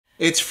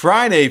It's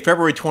Friday,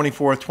 February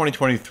 24th,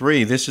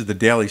 2023. This is the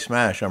Daily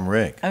Smash. I'm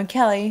Rick. I'm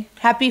Kelly.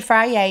 Happy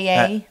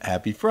Friday.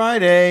 Happy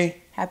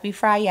Friday. Happy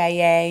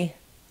Friday.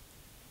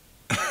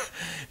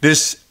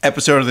 This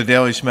episode of the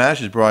Daily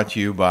Smash is brought to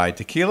you by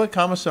Tequila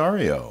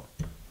Comisario.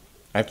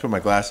 I have to put my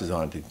glasses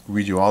on to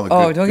read you all the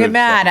good don't get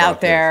mad stuff out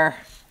there.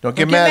 Don't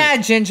get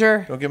mad,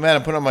 Ginger. Don't get mad.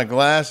 I'm putting on my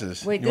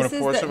glasses. Wait, you want to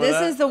pour some of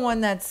that? This is the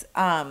one that's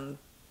the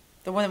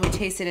one that we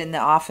tasted in the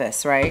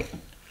office, right?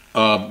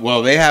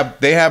 Well, they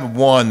have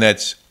one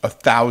that's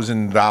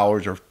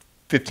 $1,000 or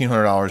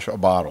 $1,500 a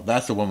bottle.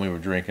 That's the one we were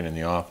drinking in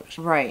the office.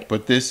 Right.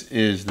 But this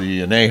is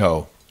the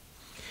Añejo.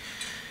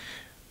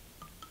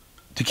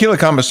 Tequila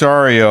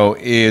Comisario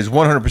is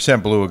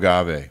 100% blue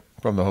agave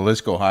from the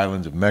Jalisco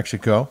highlands of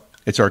Mexico.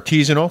 It's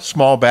artisanal,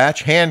 small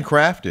batch,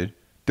 handcrafted,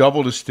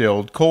 double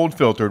distilled, cold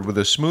filtered with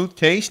a smooth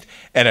taste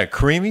and a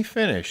creamy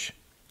finish.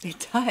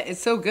 It does.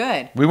 It's so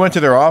good. We went to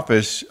their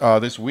office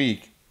this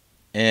week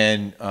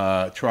and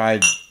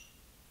tried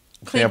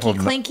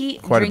clinky,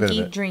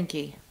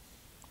 drinky.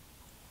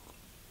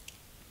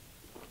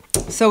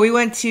 So we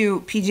went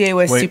to PGA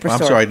West Superstore. I'm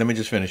sorry. Let me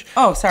just finish.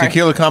 Oh, sorry.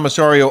 Tequila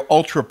Comisario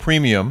Ultra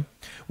Premium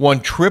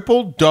won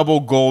triple double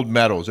gold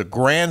medals, a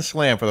grand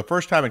slam for the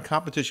first time in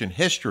competition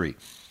history.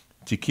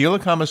 Tequila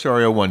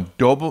Comisario won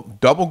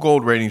double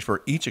gold ratings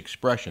for each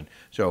expression.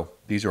 So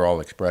these are all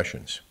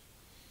expressions.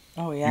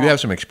 Oh, yeah. You have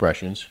some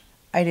expressions.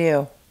 I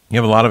do. You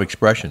have a lot of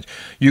expressions.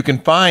 You can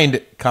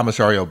find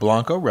Comisario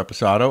Blanco,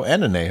 Reposado,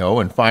 and Añejo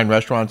in fine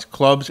restaurants,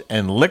 clubs,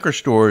 and liquor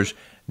stores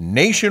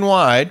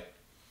nationwide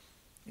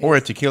or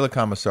at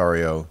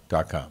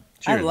tequilacomisario.com.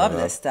 I love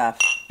this stuff.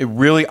 It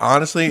really,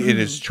 honestly, it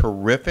is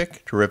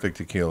terrific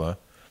tequila.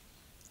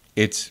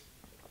 It's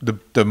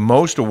the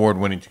most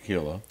award-winning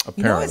tequila,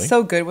 apparently. You know what's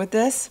so good with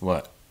this?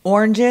 What?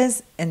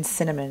 Oranges and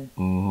cinnamon.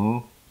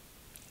 Mm-hmm.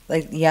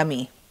 Like,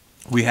 yummy.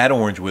 We had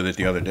orange with it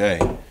the other day,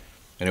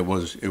 and it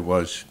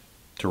was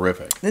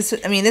terrific. This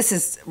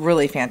is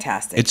really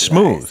fantastic. It's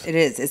smooth. Guys. It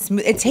is.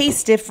 It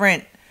tastes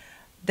different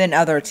than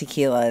other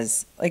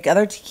tequilas. Like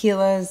other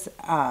tequilas,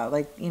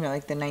 like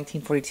the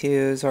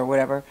 1942s or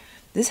whatever.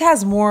 This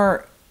has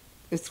more.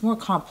 It's more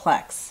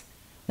complex.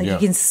 Like you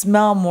can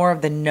smell more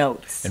of the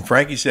notes. And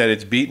Frankie said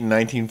it's beaten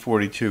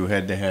 1942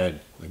 head to head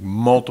like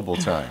multiple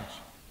times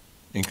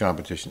in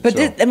competition. But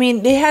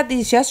they had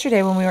these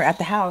yesterday when we were at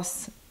the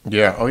house.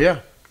 Yeah. Oh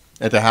yeah.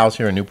 At the house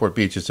here in Newport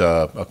Beach, it's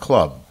a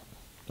club,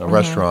 a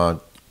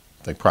restaurant,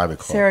 like private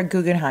club. Sarah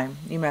Guggenheim,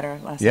 you met her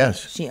last night.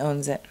 She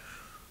owns it.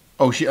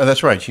 Oh,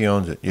 that's right. She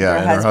owns it. Yeah,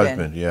 and her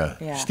husband.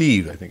 Yeah.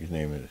 Steve, I think his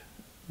name is.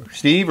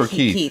 Steve or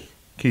Keith?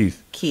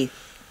 Keith.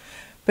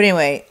 But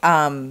anyway,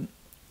 I'm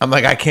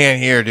like, I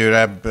can't hear, dude. I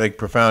have like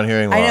profound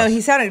hearing loss. I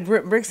know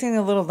Rick sounded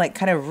a little like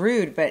kind of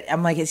rude, but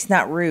I'm like, it's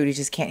not rude. He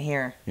just can't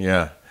hear.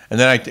 Yeah. And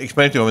then I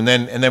explained to him,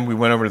 and then we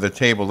went over to the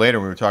table later.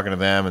 And we were talking to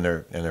them and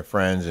their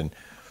friends, and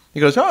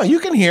he goes, "Oh, you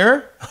can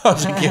hear." I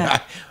was like,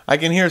 "Yeah, I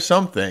can hear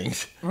some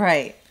things."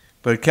 Right.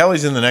 But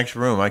Kelly's in the next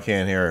room. I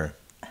can't hear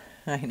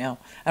her. I know.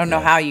 I don't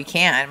know how you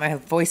can. My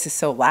voice is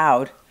so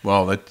loud.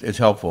 Well, it's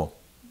helpful.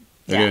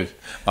 It is.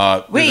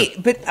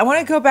 Wait, but I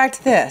want to go back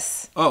to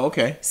this. Oh,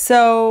 okay.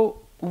 So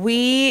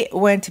we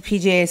went to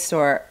PGA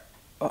store.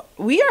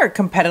 We are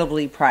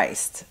competitively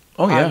priced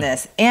on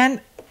this.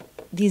 And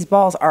these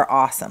balls are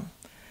awesome.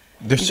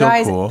 They're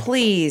so cool.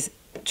 Please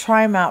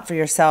try them out for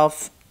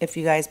yourself if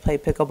you guys play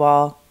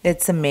pickleball.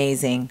 It's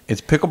amazing. It's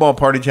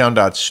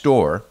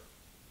pickleballpartytown.store.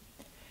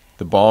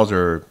 The balls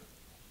are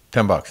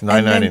 $10,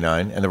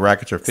 $9.99, and the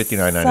rackets are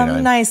 $59.99.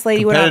 Some nice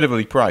lady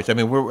competitively priced. I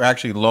mean, we're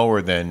actually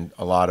lower than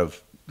a lot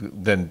of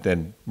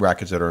than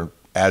rackets that are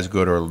as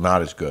good or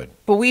not as good.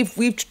 But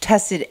we've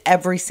tested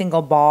every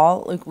single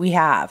ball. Like we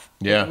have.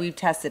 Yeah. We've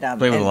tested them.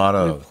 Played with a lot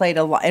of. We've played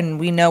a lot, and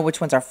we know which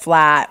ones are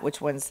flat,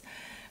 which ones.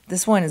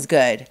 This one is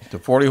good. It's a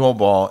 40-hole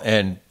ball,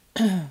 and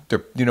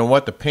you know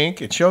what? The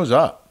pink, it shows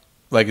up.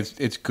 Like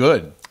it's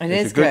good.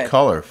 It's a good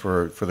color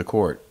for the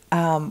court.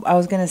 I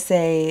was gonna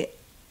say.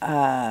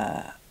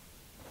 I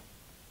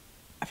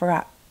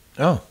forgot.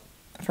 Oh.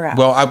 I forgot.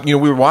 Well, we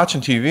were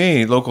watching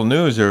TV, local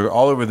news. They're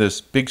all over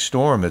this big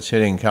storm that's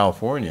hitting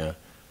California.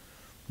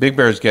 Big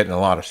Bear's getting a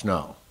lot of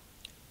snow.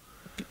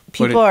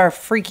 People are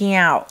freaking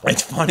out.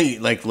 It's funny,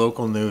 like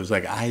local news.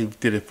 Like I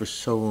did it for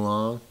so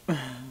long,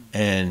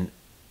 and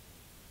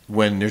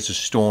when there's a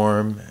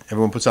storm,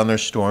 everyone puts on their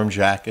storm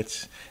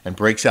jackets and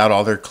breaks out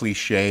all their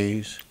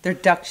cliches. Their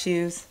duck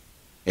shoes.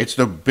 It's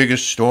the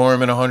biggest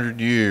storm in 100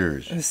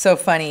 years. It was so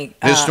funny.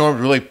 This storm's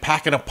really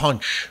packing a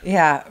punch.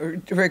 Yeah,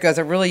 Rick goes,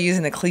 are really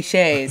using the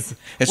cliches.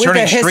 It's with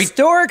turning a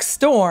historic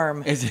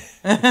storm.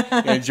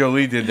 And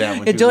Jolie did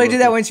that when Jolie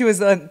did that when she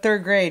was in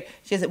third grade.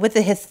 She said, with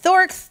a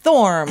historic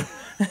storm.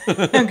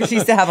 Because she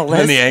used to have a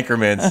list. And the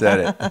anchorman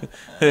said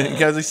it.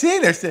 He was like, see,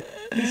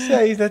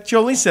 that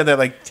Jolie said that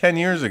like 10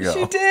 years ago.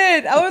 She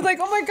did. I was like,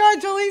 oh my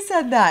God, Jolie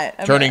said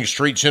that. Turning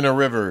streets into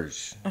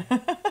rivers.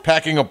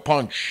 Packing a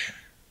punch.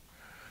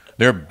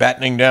 They're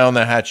battening down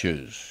the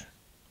hatches,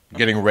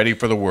 getting ready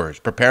for the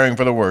worst, preparing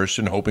for the worst,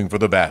 and hoping for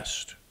the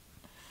best.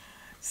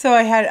 So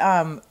I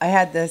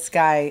had this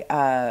guy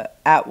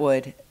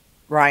Atwood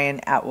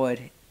Ryan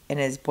Atwood and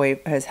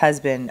his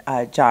husband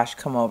Josh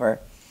come over,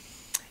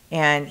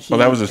 and he. Oh,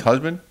 that was his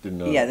husband? Didn't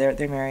know. Yeah,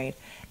 they're married,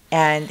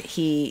 and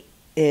he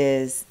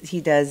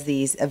does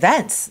these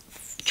events.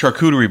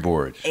 Charcuterie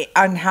boards.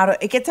 On how to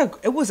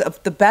it was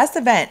the best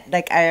event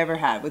like I ever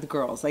had with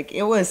girls. Like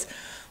it was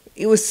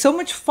so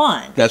much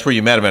fun. That's where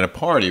you met him at a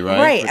party, right?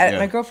 Right, at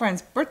my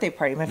girlfriend's birthday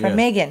party, my friend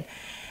Megan.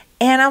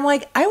 And I'm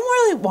like, I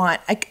really want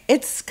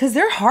it's because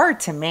they're hard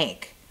to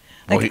make.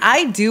 Like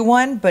I do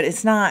one, but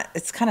it's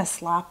kind of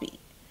sloppy.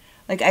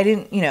 Like I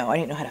didn't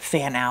know how to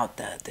fan out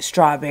the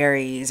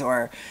strawberries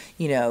or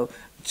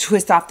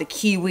twist off the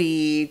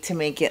kiwi to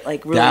make it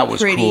like really that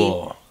was pretty.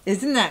 Cool.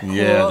 Isn't that cool?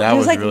 Yeah, that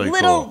was really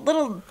cool.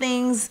 Little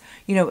things,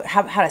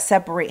 how to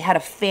separate, how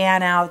to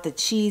fan out the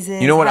cheeses.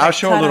 You know what? I'll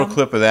show a little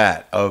clip of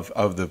that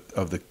of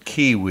the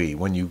kiwi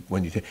when you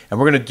and we're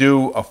going to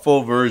do a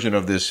full version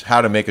of this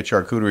how to make a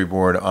charcuterie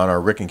board on our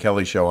Rick and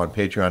Kelly show on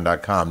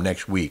Patreon.com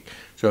next week.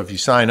 So if you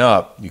sign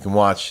up, you can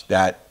watch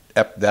that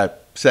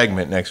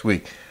segment next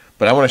week.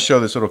 But I want to show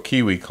this little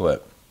kiwi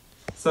clip.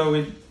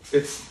 So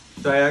it's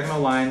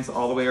diagonal lines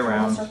all the way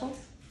around. Circles?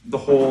 The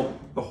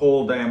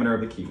whole diameter of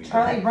the kiwi.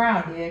 Charlie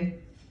Brown, dude.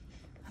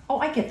 Oh,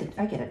 I get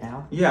it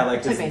now. Yeah,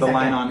 like the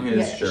line on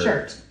his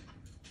shirt.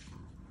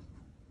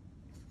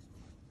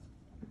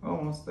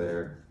 Almost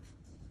there.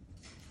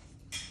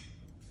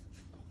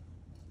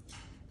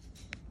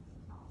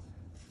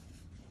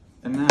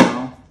 And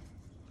now,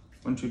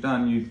 once you're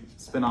done, you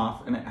spin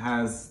off, and it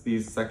has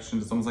these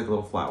sections. It's almost like a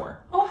little flower.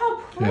 Oh, how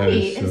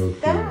pretty is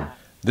that?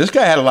 This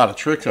guy had a lot of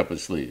tricks up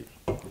his sleeve.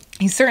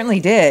 He certainly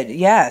did.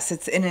 Yes,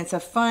 it's a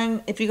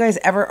fun. If you guys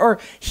or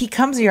he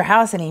comes to your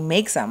house and he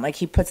makes them. Like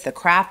he puts the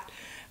craft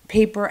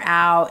paper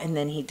out and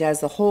then he does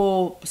the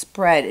whole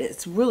spread.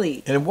 It's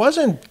really and it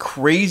wasn't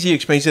crazy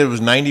expensive. It was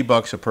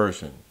 $90 a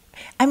person.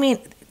 I mean,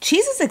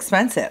 cheese is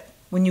expensive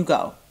when you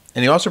go.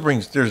 And he also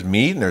brings there's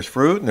meat and there's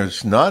fruit and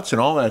there's nuts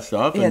and all that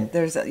stuff. Yeah, And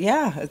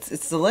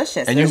it's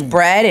delicious. And there's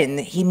bread and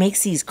he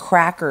makes these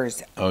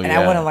crackers. Oh, and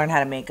I want to learn how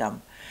to make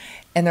them.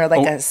 And they're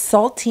like a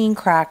saltine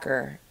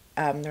cracker.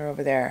 They're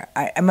over there.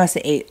 I must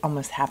have ate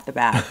almost half the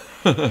bag.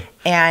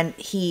 And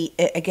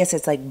I guess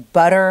it's like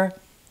butter,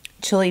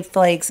 chili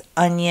flakes,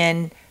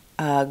 onion,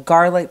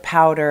 garlic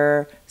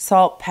powder,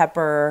 salt,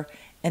 pepper,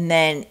 and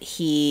then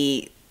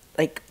he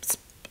I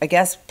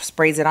guess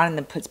sprays it on and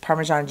then puts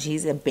Parmesan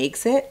cheese and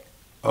bakes it.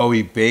 Oh,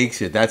 he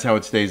bakes it. That's how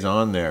it stays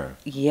on there.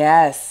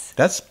 Yes.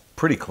 That's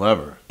pretty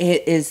clever.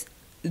 It is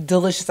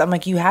delicious. I'm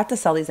like, you have to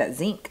sell these at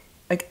Zinc.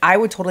 Like, I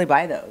would totally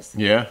buy those.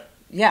 Yeah?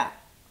 Yeah.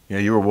 Yeah,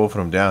 you were wolfing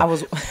them down.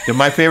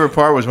 My favorite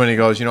part was when he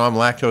goes, I'm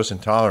lactose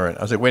intolerant.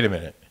 I was like, wait a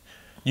minute.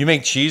 You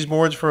make cheese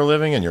boards for a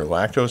living and you're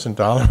lactose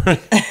intolerant? I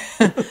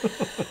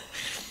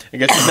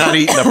guess he's not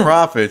eating the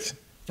profits.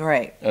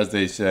 Right. As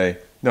they say.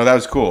 No, that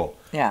was cool.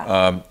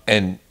 Yeah.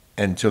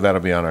 And so that'll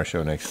be on our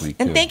show next week,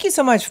 too. And thank you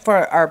so much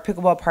for our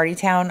Pickleball Party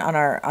Town on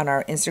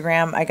our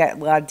Instagram. I got a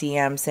lot of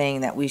DMs saying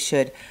that we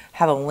should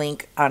have a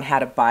link on how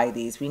to buy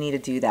these. We need to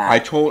do that. I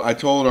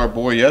told our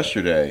boy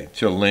yesterday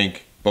to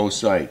link both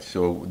sites,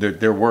 so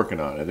they're working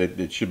on it.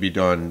 It should be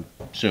done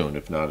soon,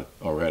 if not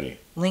already.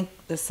 Link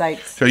the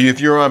sites. So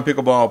if you're on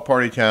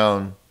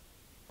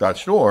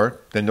pickleballpartytown.store,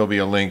 then there'll be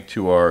a link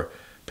to our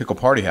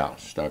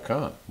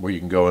picklepartyhouse.com where you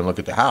can go and look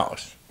at the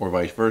house, or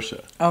vice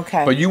versa.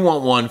 Okay. But you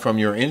want one from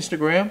your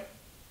Instagram?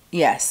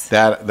 Yes.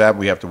 That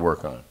we have to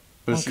work on.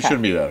 But it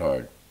shouldn't be that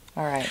hard.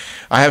 All right.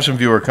 I have some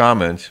viewer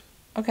comments.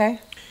 Okay.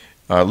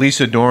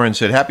 Lisa Doran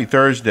said, "Happy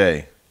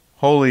Thursday.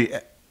 Holy..."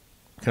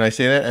 Can I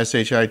say that?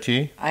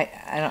 S-H-I-T? I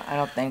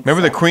don't think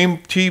Remember so.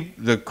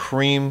 the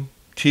cream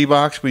tea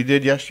box we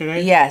did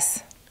yesterday?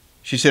 Yes.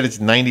 She said it's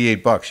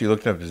 $98. She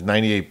looked it up. It's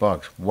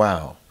 $98.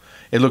 Wow.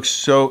 It looks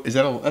so...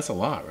 That's a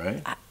lot,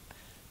 right?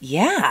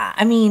 Yeah.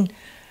 I mean,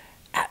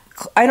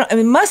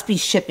 it must be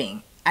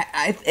shipping.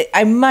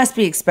 I must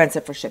be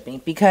expensive for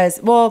shipping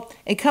because, well,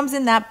 it comes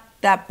in that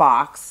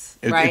box,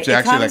 right? It's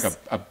actually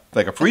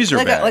like a freezer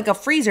bag. Like a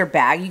freezer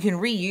bag. You can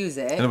reuse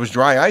it. And there was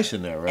dry ice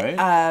in there,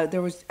 right? It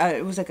was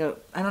like I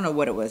don't know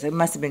what it was. It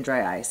must have been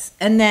dry ice.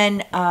 And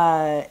then,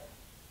 so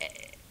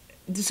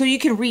you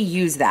can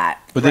reuse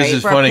that, but right? This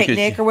is for funny a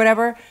picnic or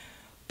whatever.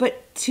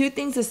 But 2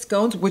 things of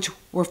scones, which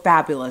were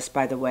fabulous,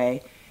 by the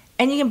way.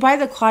 And you can buy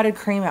the clotted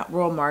cream at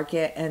Rural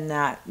Market and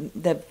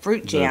the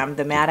fruit jam,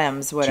 the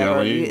Madams,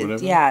 whatever. Jelly,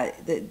 whatever. Yeah,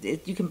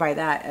 you can buy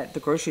that at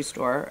the grocery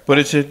store. But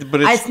it's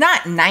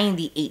not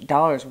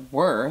 $98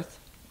 worth,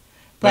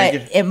 but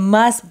it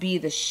must be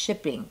the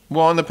shipping.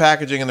 Well, on the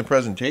packaging and the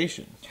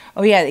presentation.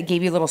 Oh yeah, they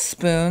gave you little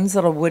spoons,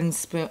 little wooden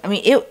spoon. I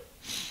mean, it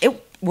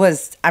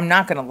was. I'm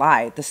not gonna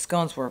lie, the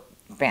scones were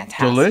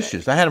fantastic,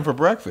 delicious. I had them for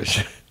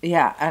breakfast.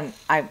 Yeah, and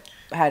I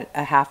had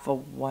a half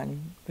of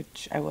one,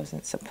 which I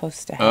wasn't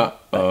supposed to have.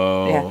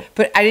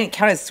 But I didn't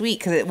count as sweet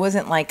because it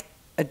wasn't like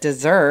a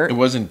dessert. It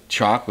wasn't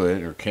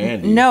chocolate or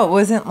candy. No, it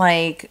wasn't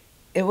like.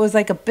 It was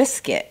like a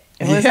biscuit.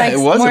 It was a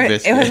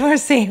biscuit. It was more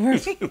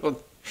savory.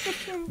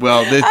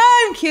 Well,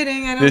 I'm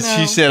kidding. I don't know.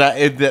 She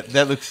said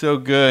that looks so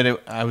good.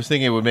 I was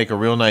thinking it would make a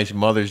real nice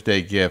Mother's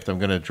Day gift. I'm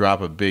going to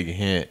drop a big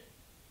hint.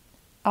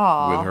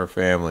 Aw. her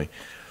family.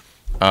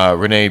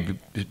 Renee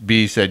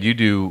B said, "You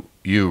do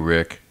you,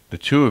 Rick. The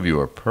two of you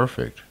are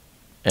perfect."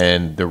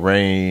 And the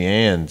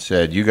Rayanne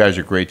said, "You guys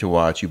are great to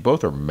watch. You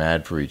both are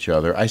mad for each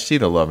other. I see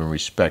the love and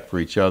respect for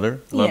each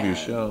other. Love your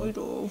show." We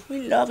do.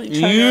 We love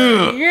each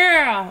other.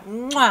 Yeah.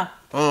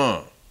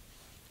 Mwah.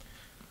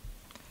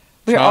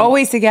 We're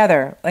always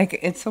together. Like,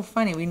 it's so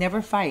funny. We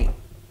never fight.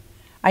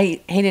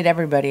 I hated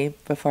everybody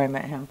before I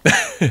met him.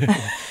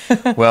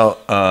 Well,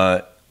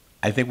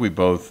 I think we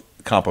both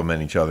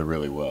complement each other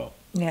really well.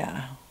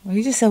 Yeah. Well,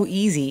 he's just so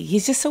easy.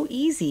 He's just so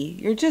easy.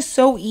 You're just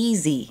so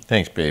easy.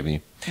 Thanks,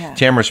 baby. Yeah.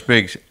 Tamara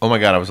Spiggs, oh my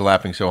God, I was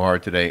laughing so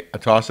hard today. A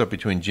toss-up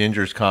between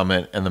Ginger's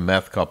comment and the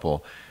meth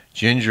couple.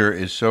 Ginger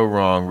is so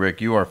wrong. Rick,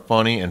 you are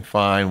funny and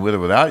fine with or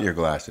without your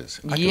glasses.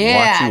 I can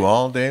watch you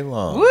all day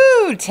long.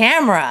 Woo,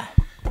 Tamara.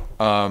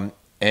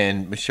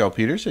 And Michelle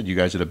Peters said, "You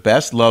guys are the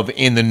best. Love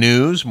In the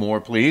News. More,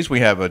 please."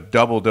 We have a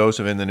double dose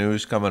of In the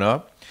News coming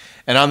up.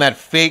 And on that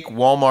fake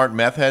Walmart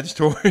meth head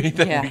story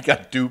that we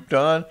got duped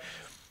on,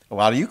 a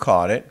lot of you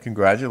caught it.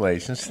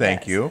 Congratulations.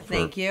 Thank you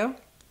for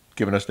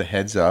giving us the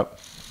heads up.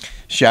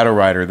 Shadow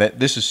Rider,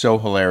 this is so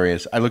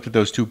hilarious. I looked at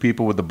those two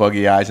people with the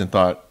buggy eyes and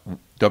thought,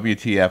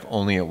 WTF,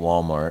 only at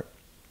Walmart.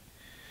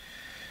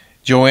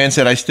 Joanne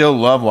said, "I still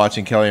love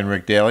watching Kelly and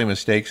Rick daily,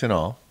 mistakes and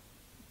all."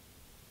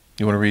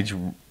 You want to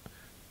read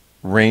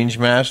Range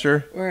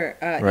Master? Or,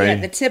 yeah,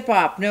 the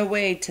tip-off, no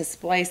way to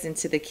splice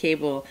into the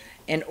cable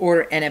and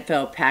order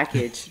NFL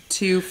package.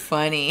 Too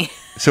funny.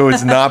 So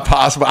it's not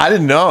possible. I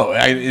didn't know.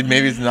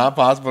 Maybe it's not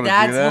possible to do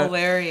that. That's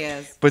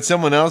hilarious. But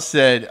someone else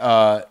said,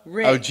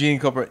 Rick, oh, Gene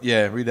Cooper.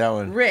 Yeah, read that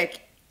one. Rick,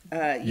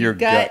 your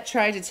gut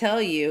tried to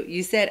tell you.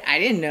 You said, I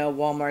didn't know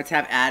Walmarts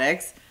have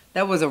addicts.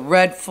 That was a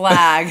red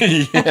flag.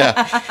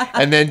 Yeah.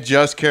 And then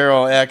Just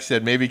Carol X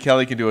said, maybe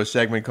Kelly can do a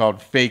segment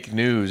called Fake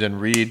News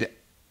and read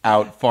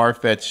out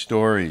far-fetched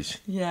stories.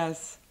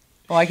 Yes.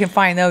 Well, I can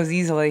find those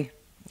easily.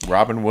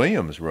 Robin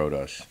Williams wrote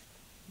us.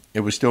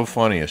 It was still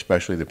funny,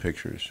 especially the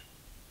pictures.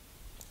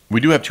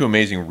 We do have two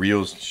amazing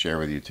reels to share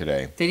with you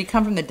today. Did he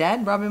come from the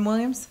dead, Robin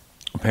Williams?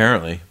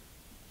 Apparently.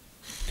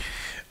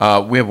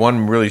 We have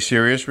one really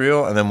serious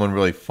reel and then one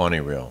really funny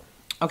reel.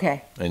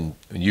 Okay. And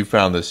you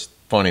found this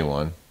funny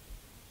one.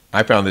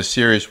 I found this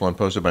serious one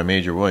posted by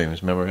Major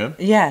Williams. Remember him?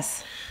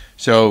 Yes.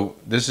 So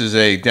this is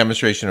a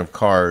demonstration of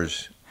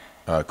cars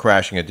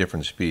crashing at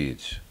different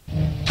speeds.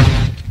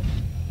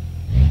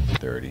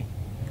 30.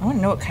 I want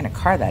to know what kind of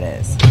car that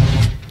is.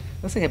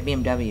 Looks like a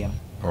BMW.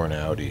 Or an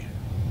Audi.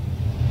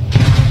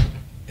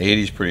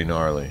 80's pretty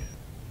gnarly.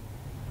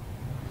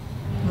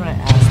 I'm going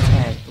to ask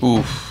Ted.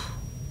 Oof.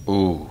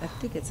 Ooh. I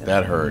think it's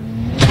that hurt.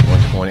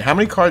 120. How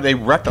many cars? They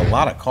wrecked a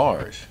lot of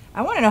cars.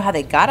 I want to know how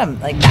they got them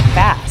like that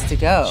fast to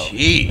go.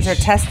 Jeez. Is there a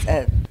test?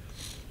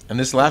 And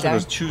this last one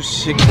was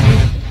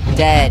 260.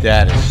 Dead.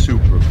 That is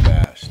super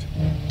fast.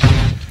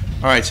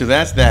 All right, so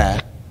that's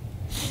that.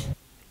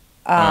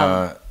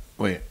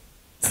 Wait.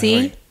 See,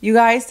 right. You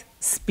guys,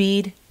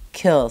 speed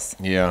kills.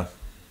 Yeah.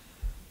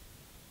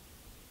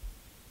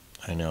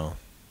 I know.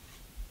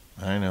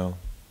 I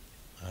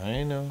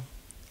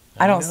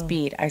don't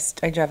speed. I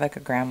drive like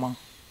a grandma.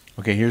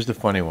 Okay, here's the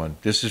funny one.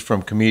 This is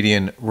from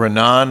comedian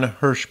Renan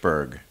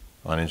Hirschberg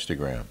on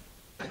Instagram.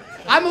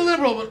 I'm a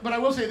liberal, but I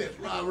will say this.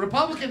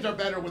 Republicans are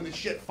better when the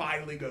shit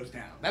finally goes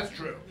down. That's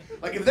true.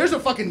 Like, if there's a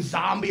fucking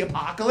zombie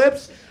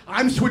apocalypse,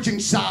 I'm switching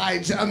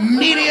sides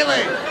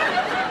immediately.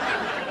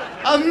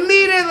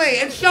 Immediately.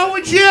 And so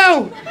would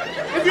you.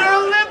 If you're a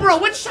liberal,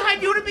 which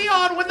side you want to be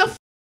on when the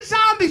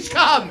zombies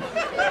come?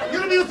 You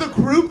want to be with a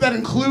group that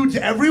includes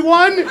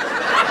everyone?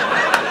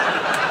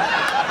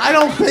 I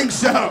don't think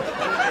so.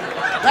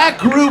 That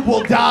group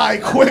will die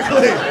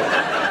quickly.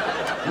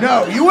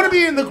 No, you want to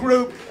be in the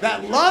group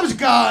that loves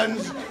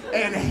guns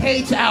and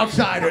hates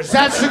outsiders.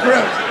 That's the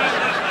group.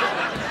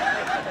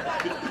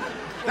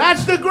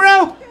 That's the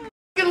group.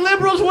 Fucking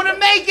liberals wouldn't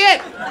make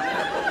it.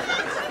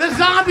 The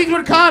zombies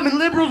would come and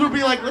liberals would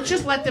be like, let's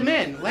just let them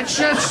in. They're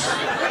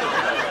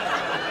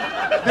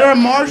a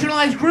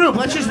marginalized group.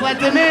 Let's just let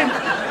them in.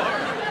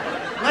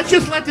 Let's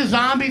just let the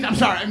zombies, I'm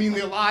sorry, I mean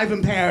the alive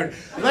impaired.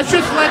 Let's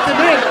just let them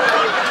in.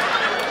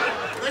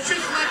 Let's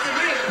just let them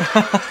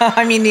in.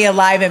 I mean the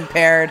alive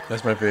impaired.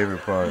 That's my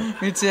favorite part.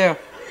 Me too.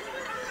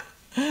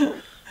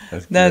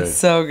 That's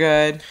so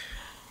good.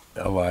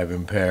 Alive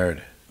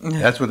impaired.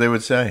 That's what they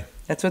would say.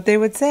 That's what they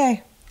would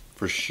say.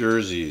 For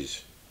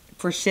surezies.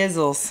 For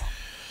shizzles.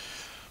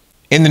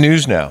 In the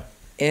news now.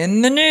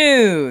 In the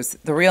news.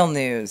 The real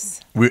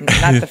news.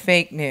 Not the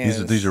fake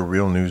news. These are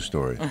real news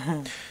stories.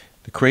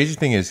 The crazy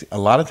thing is, a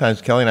lot of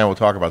times Kelly and I will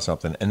talk about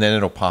something, and then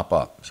it'll pop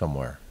up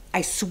somewhere.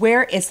 I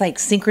swear it's like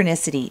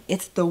synchronicity.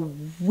 It's the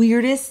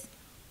weirdest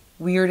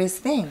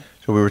thing.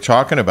 So we were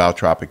talking about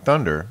Tropic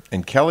Thunder,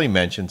 and Kelly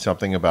mentioned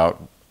something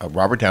about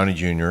Robert Downey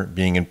Jr.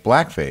 being in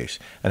blackface,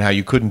 and how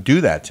you couldn't do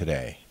that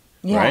today.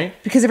 Yeah, right?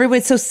 Because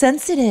everybody's so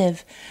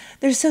sensitive.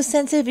 They're so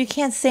sensitive you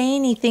can't say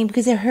anything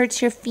because it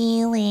hurts your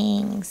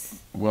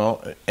feelings.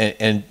 Well,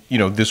 and you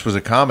know, this was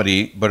a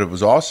comedy, but it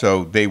was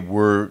also,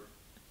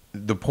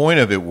 the point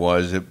of it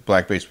was that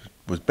blackface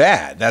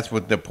bad. That's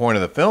what the point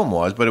of the film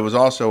was, but it was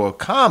also a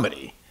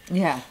comedy.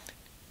 Yeah.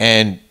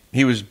 And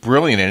he was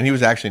brilliant in it. He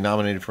was actually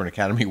nominated for an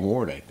Academy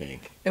Award, I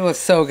think. It was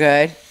so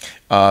good.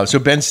 So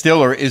Ben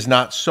Stiller is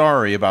not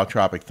sorry about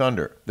Tropic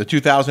Thunder. The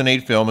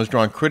 2008 film has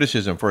drawn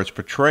criticism for its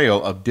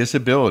portrayal of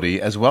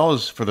disability, as well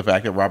as for the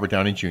fact that Robert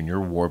Downey Jr.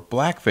 wore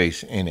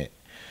blackface in it.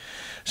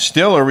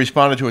 Stiller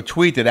responded to a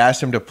tweet that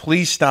asked him to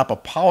please stop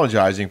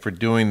apologizing for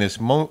doing this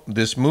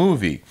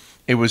movie.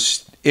 It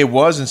was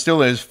and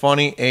still is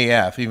funny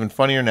AF, even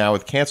funnier now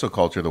with cancel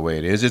culture the way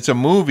it is. It's a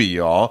movie,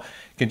 y'all.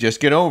 Can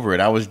just get over it.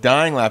 I was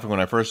dying laughing when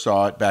I first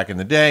saw it back in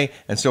the day,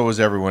 and so was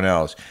everyone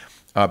else.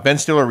 Ben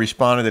Stiller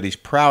responded that he's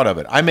proud of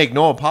it. I make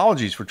no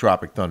apologies for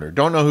Tropic Thunder.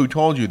 Don't know who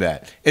told you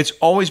that. It's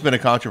always been a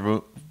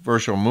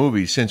controversial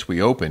movie since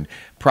we opened.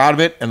 Proud of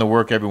it and the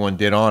work everyone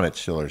did on it,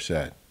 Stiller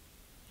said.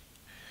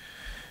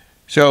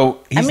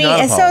 So he's not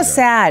it's so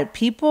sad.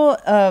 People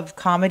of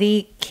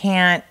comedy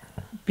can't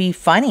be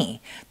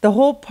funny. The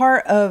whole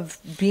part of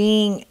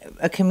being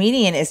a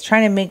comedian is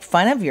trying to make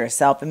fun of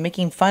yourself and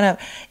making fun of,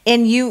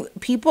 and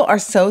people are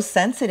so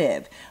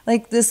sensitive.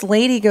 Like this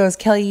lady goes,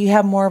 Kelly, you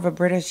have more of a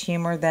British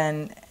humor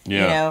than,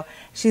 and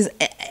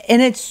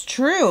it's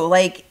true.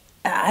 Like,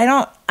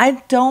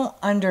 I don't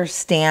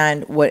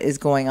understand what is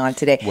going on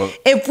today. Well,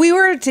 if we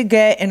were to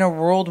get in a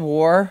world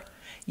war,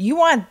 you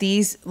want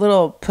these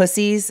little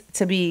pussies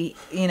to be,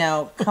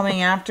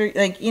 coming after,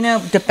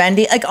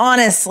 defending,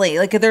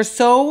 honestly, they're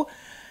so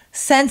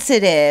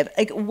sensitive.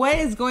 What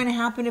is going to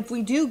happen if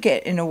we do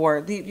get in a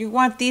war? You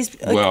want these?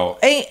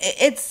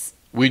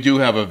 We do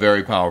have a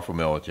very powerful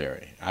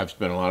military. I've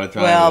spent a lot of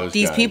time with those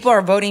these guys. People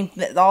are voting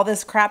all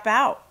this crap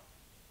out.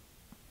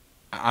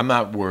 I'm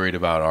not worried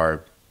about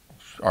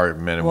our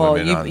men and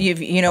women.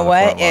 You know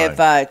what?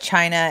 If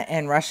China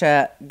and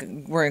Russia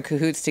were in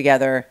cahoots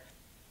together,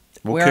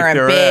 we're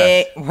gonna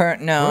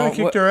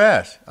kick their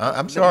ass.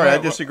 I'm sorry, I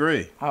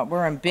disagree.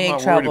 We're in big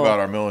trouble. I'm not worried about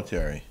our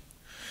military.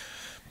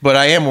 But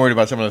I am worried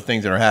about some of the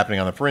things that are happening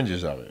on the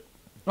fringes of it.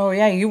 Oh,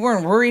 yeah. You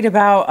weren't worried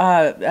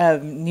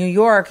about New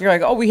York. You're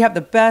like, oh, we have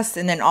the best.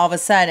 And then all of a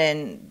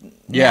sudden.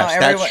 Yes,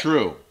 that's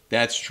true.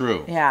 That's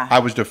true. Yeah. I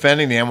was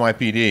defending the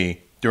NYPD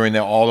during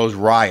all those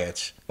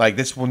riots. Like,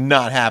 this will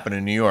not happen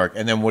in New York.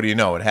 And then what do you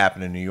know? It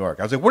happened in New York.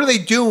 I was like, what are they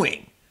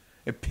doing?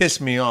 It pissed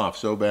me off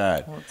so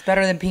bad. Well, it's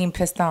better than being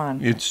pissed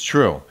on. It's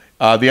true.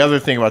 The other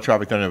thing about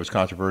Tropic Thunder that was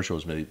controversial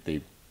is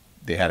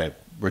they had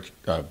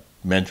a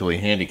mentally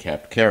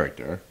handicapped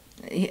character.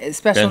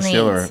 Special Ben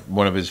Stiller,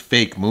 one of his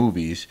fake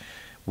movies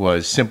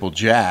was Simple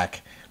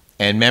Jack.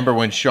 And remember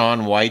when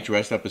Shaun White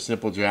dressed up as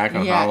Simple Jack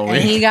on Halloween?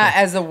 And he got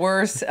as the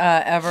worst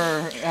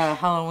ever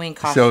Halloween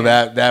costume. So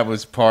that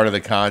was part of the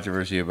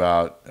controversy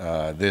about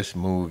this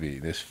movie,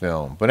 this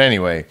film. But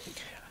anyway.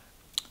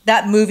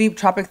 That movie,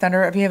 Tropic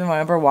Thunder, if you haven't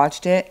ever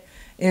watched it,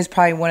 is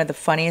probably one of the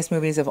funniest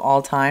movies of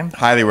all time.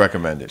 Highly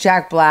recommend it.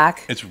 Jack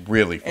Black. It's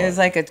really fun. Is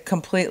like a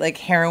complete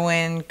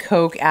heroin,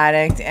 coke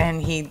addict,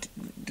 and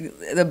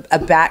a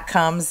bat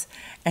comes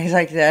and he's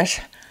like this.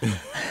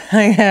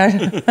 And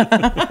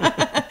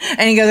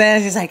he goes in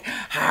and he's like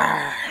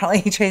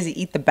he tries to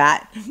eat the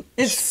bat.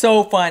 It's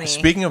so funny.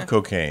 Speaking of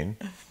cocaine,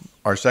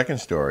 our second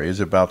story is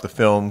about the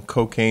film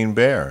Cocaine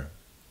Bear.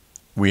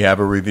 We have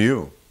a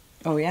review.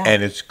 Oh, yeah.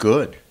 And it's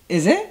good.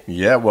 Is it?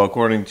 Yeah, well,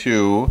 according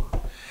to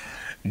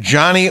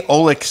Johnny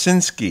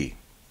Oleksinski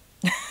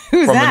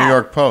Who's from that? the New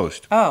York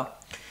Post. Oh.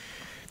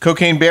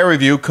 Cocaine Bear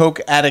review,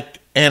 coke addict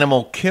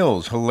animal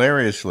kills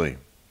hilariously.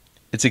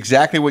 It's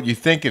exactly what you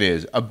think it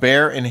is. A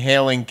bear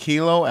inhaling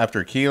kilo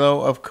after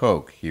kilo of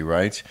coke, he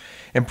writes.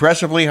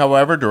 Impressively,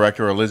 however,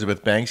 director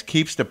Elizabeth Banks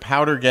keeps the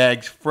powder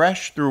gags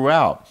fresh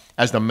throughout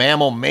as the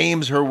mammal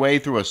maims her way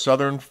through a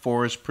southern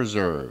forest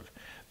preserve.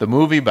 The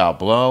movie about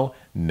blow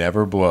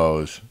never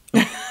blows.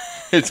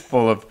 It's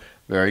full of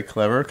very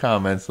clever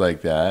comments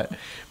like that.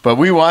 But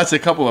we watched a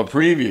couple of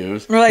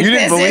previews. We're like,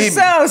 this is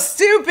so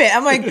stupid.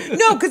 I'm like,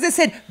 no, because it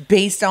said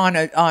based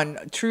on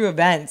true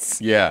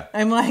events. Yeah.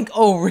 I'm like,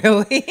 oh,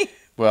 really?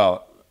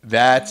 Well,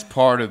 that's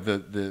part of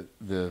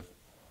the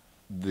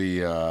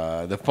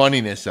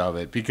funniness of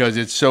it because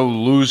it's so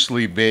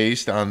loosely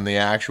based on the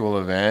actual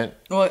event.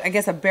 Well, I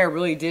guess a bear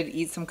really did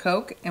eat some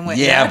coke and went.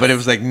 Yeah, nuts. but it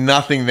was like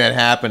nothing that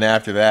happened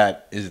after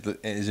that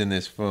is in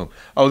this film.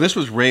 Oh, this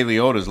was Ray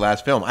Liotta's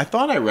last film. I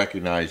thought I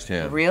recognized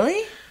him.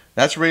 Really?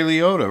 That's Ray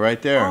Liotta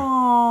right there.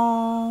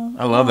 Oh,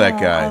 I love that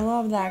guy. I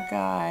love that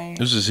guy.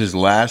 This is his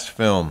last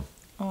film.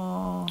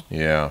 Oh.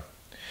 Yeah.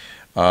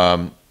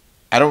 I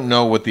don't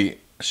know what the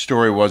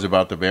story was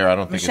about the bear. I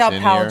don't think Michelle it's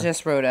in Powell here.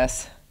 just wrote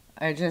us.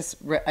 I just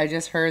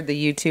heard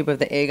the YouTube of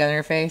the egg on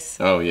her face.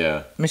 Oh,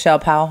 yeah. Michelle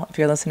Powell, if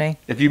you're listening.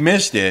 If you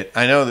missed it,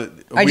 I know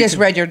that... I just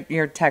read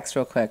your text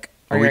real quick.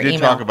 Or we your did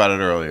email. talk about it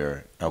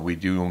earlier. We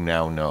do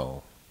now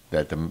know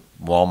that the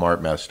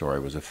Walmart meth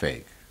story was a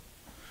fake.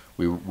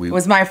 It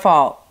was my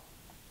fault.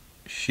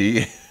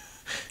 She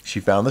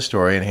found the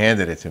story and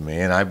handed it to me,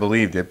 and I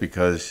believed it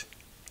because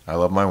I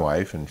love my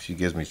wife, and she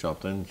gives me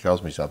something,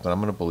 tells me something. I'm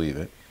going to believe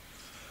it.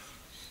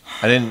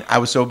 I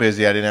was so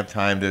busy, I didn't have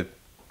time to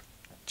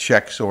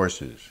check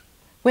sources.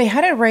 Wait, how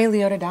did Ray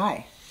Liotta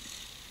die?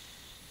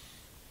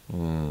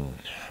 I'm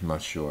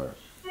not sure.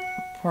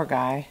 Poor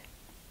guy.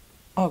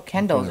 Oh,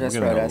 Kendall just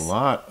wrote us. A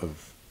lot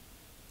of.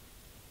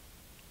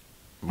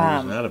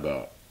 What was that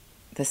about?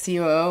 The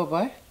COO,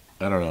 what?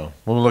 I don't know.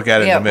 We'll look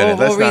at it in a minute.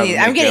 We'll read these.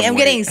 I'm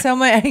getting so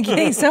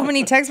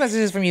many text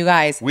messages from you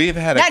guys. We've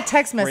had not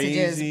text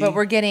messages, but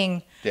we're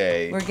getting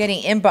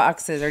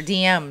inboxes or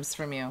DMs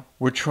from you.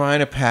 We're trying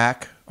to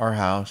pack our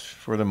house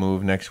for the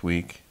move next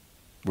week.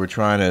 We're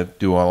trying to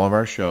do all of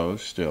our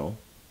shows still.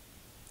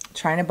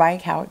 Trying to buy a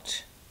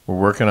couch. We're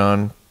working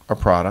on our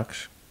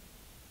products.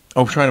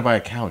 Oh, we're trying to buy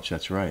a couch.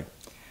 That's right.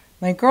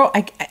 My girl,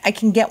 I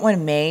can get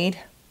one made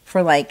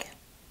for like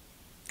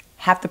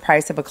half the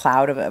price of a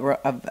cloud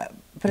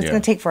but it's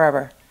going to take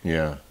forever.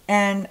 Yeah.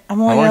 And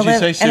I'm only How long going to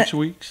did you live. say? 6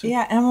 weeks?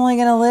 Yeah, and I'm only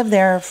going to live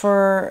there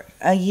for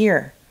a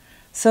year.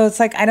 So it's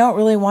like I don't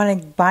really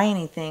want to buy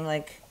anything,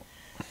 like,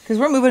 because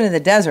we're moving to the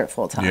desert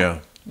full time. Yeah.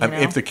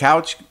 If the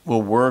couch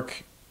will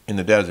work in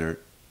the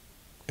desert,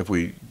 if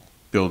we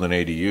build an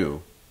ADU.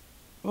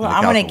 Well,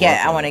 I want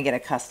to get a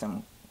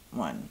custom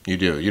one. You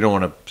do. You don't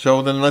want to.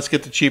 So then let's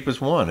get the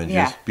cheapest one and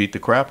just beat the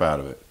crap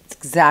out of it. That's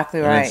exactly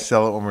right. And then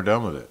sell it when we're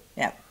done with it.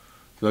 Yeah.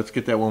 So let's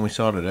get that one we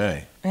saw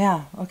today.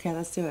 Yeah. Okay.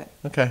 Let's do it.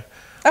 Okay.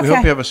 We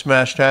hope you have a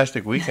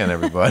smash-tastic weekend,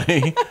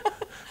 everybody.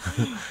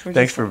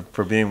 Thanks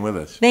for being with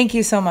us. Thank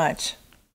you so much.